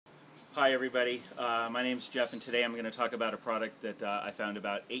Hi everybody, my name's Jeff and today I'm going to talk about a product that I found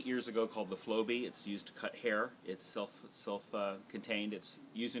about 8 years ago called the Flowbee. It's used to cut hair. It's self-contained. It's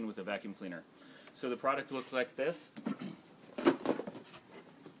used with a vacuum cleaner. So the product looks like this.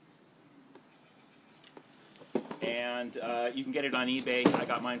 And you can get it on eBay. I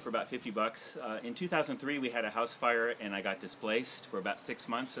got mine for about 50 bucks. In 2003 we had a house fire and I got displaced for about 6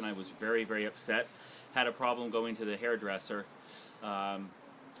 months and I was very, very upset. Had a problem going to the hairdresser.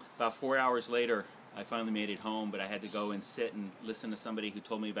 About 4 hours later, I finally made it home, but I had to go and sit and listen to somebody who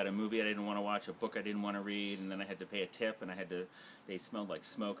told me about a movie I didn't want to watch, a book I didn't want to read, and then I had to pay a tip, and they smelled like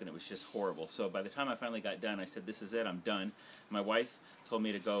smoke, and it was just horrible. So by the time I finally got done, I said, this is it, I'm done. My wife told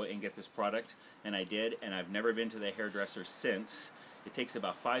me to go and get this product, and I did, and I've never been to the hairdresser since. It takes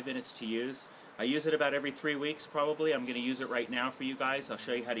about 5 minutes to use. I use it about every 3 weeks, probably. I'm going to use it right now for you guys. I'll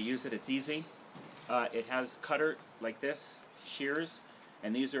show you how to use it. It's easy. It has cutter like this, shears,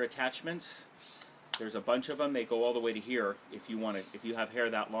 and these are attachments. There's a bunch of them. They go all the way to here if you want to. If you have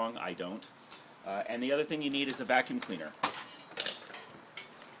hair that long, I don't. And the other thing you need is a vacuum cleaner.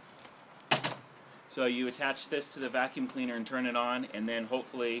 So you attach this to the vacuum cleaner and turn it on, and then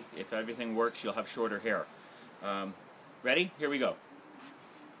hopefully, if everything works, you'll have shorter hair. Ready? Here we go.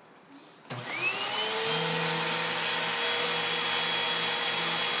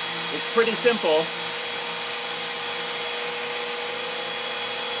 It's pretty simple.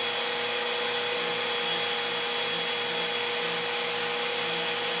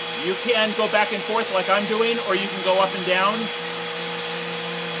 You can go back and forth like I'm doing, or you can go up and down.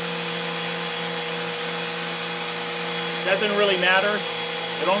 Doesn't really matter.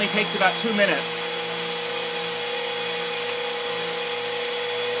 It only takes about 2 minutes.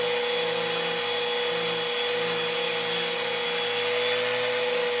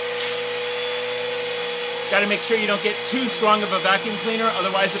 Got to make sure you don't get too strong of a vacuum cleaner,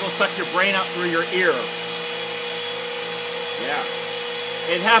 otherwise it'll suck your brain out through your ear. Yeah.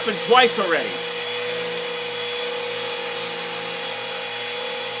 It happened twice already.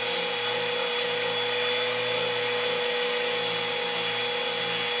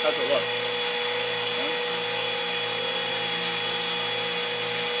 How's it look?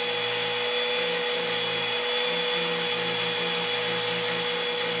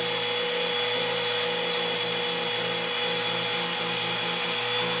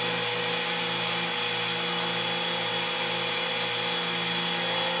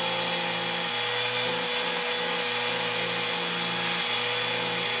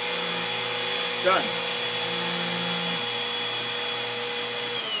 Done.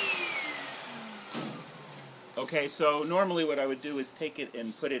 Okay, so normally what I would do is take it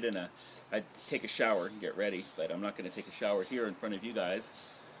and put it in I'd take a shower and get ready, but I'm not going to take a shower here in front of you guys.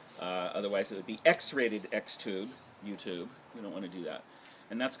 Otherwise it would be X-rated X-tube, YouTube. We don't want to do that.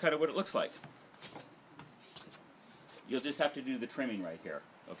 And that's kind of what it looks like. You'll just have to do the trimming right here,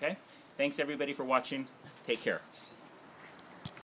 okay? Thanks everybody for watching. Take care.